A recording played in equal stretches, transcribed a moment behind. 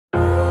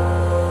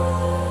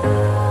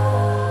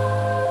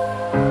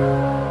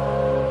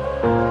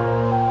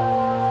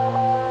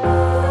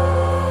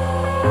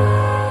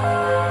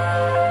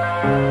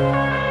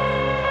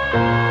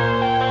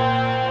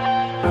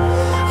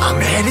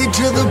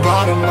to the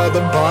bottom of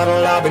the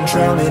bottle. I've been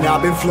drowning,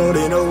 I've been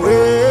floating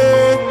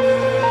away.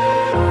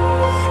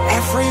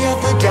 Every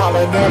other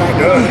dollar that I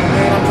get,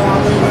 man, I'm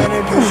probably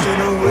letting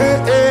drifting away.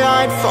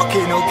 I ain't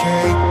fucking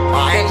okay,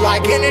 I ain't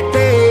liking it,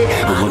 babe.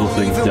 The little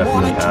things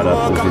definitely add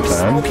up over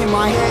time. I've been stuck in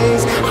my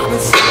ways, I've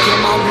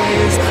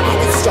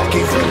been stuck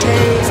in for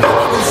days.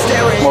 I've been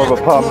staring More of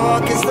a pup,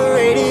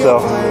 so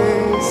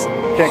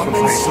can't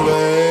complain.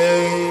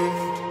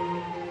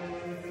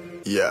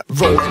 Yeah,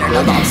 rolling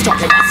and I'm stuck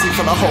in my seat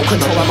for the whole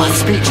control of my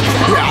speech.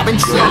 Yeah, I've been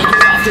trying to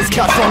get off this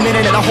couch for a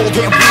minute and a whole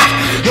damn week.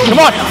 No, come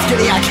on! I'm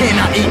skinny, I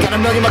cannot eat. Got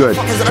a million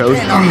motherfuckers that I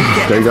cannot eat.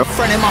 There you go.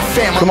 Friend in my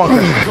family. Come on,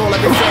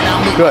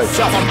 good.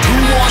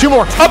 2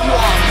 more. Up.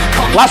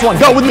 Last one.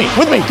 Go with me.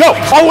 With me. Go.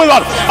 All the way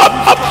up. Up.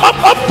 Up. Up.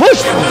 Up.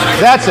 Push.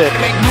 That's it.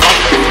 Like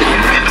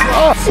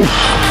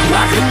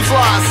who's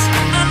lost?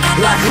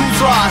 Like who's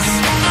lost?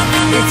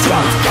 It's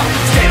done.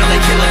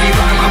 Steadily killing me,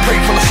 running my brain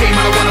full of shame.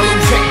 I don't wanna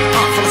lose it.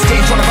 Full of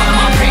stage, trying to find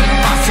my pain.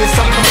 I see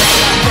something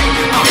from the pain.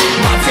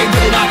 My day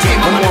really not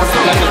tame. I'm gonna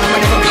stop it. I'm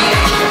never be it.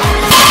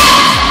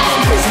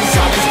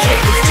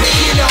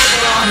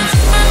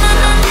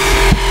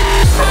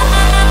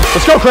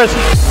 Let's go, Chris.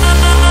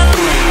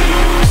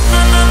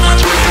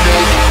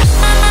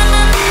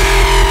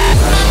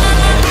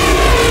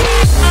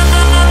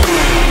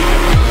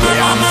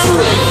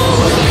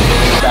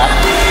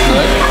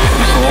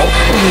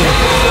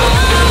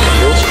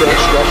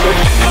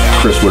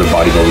 Chris would have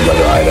bodybuilded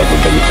whether I had ever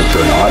been a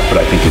picture or not, but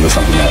I think it was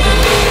something that...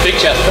 Big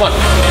chest, come on.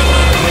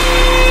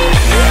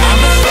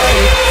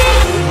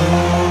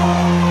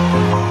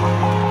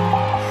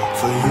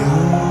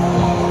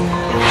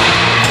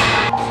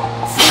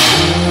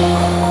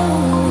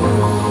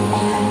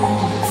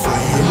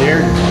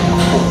 There.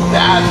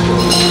 That's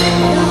good.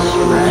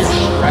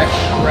 Stretch,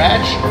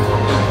 stretch.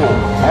 Cool.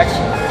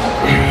 Excellent.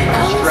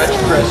 Stretch,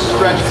 Chris.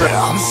 Stretch, Chris.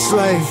 I'm a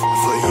slave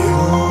for you.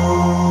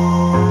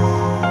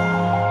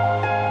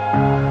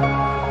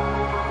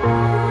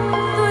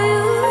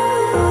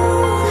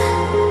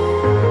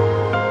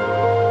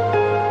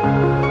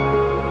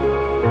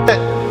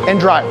 And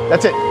drive.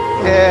 That's it.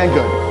 And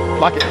good.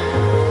 Lock it.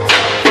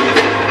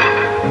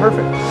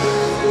 Perfect.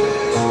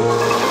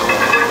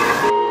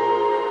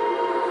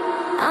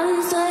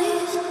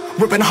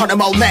 Ripping harder,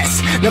 more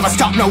less. Never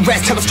stop, no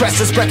rest. Till the stress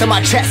is breath in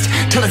my chest.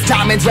 Till it's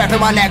diamonds wrapping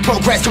my neck.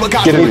 Progress to a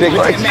god. Get me big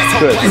right.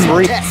 Good.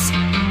 Breathe.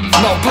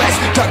 No bless.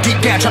 Dug deep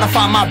down, trying to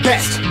find my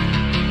best.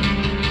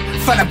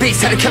 Find a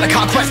beast, had to kill a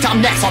conquest. I'm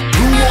next. I'm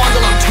too on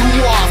till I'm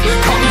too off.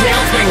 Calm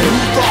down, make new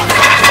thoughts.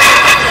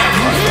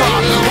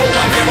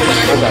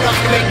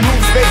 Make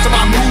moves based on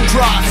my mood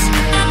drops.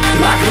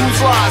 Like who's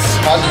lost?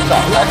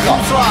 Like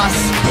who's lost?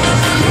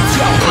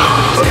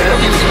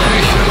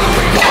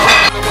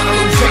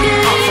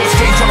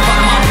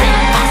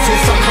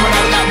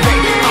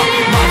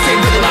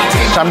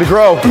 Time to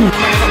grow.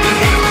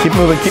 Keep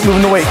moving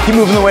the weight, keep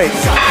moving the weight.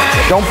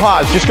 Don't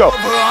pause, just go.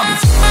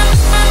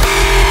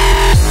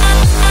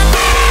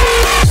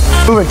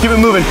 Moving, keep it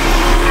moving.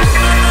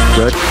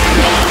 Good.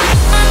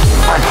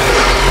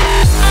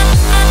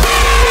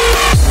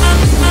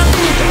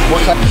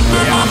 One time.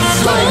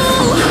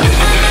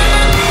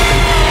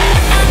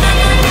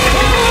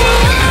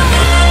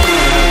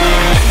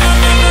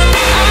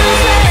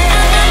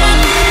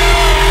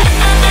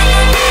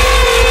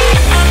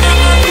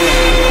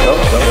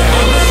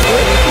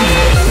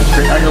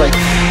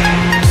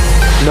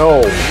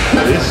 No.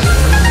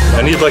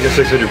 I need like a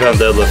 600-pound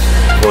deadlift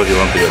for the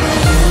Olympia.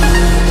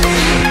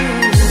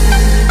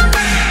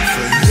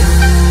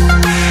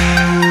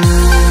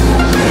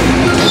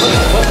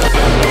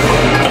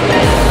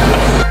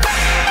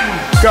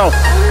 Go,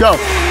 go.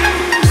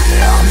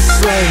 I'm a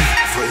slave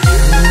for you.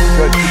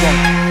 Good, keep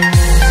going.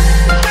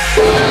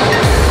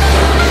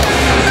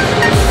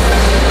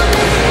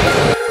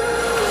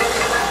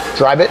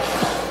 Drive it.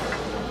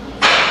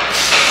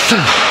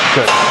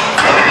 Good.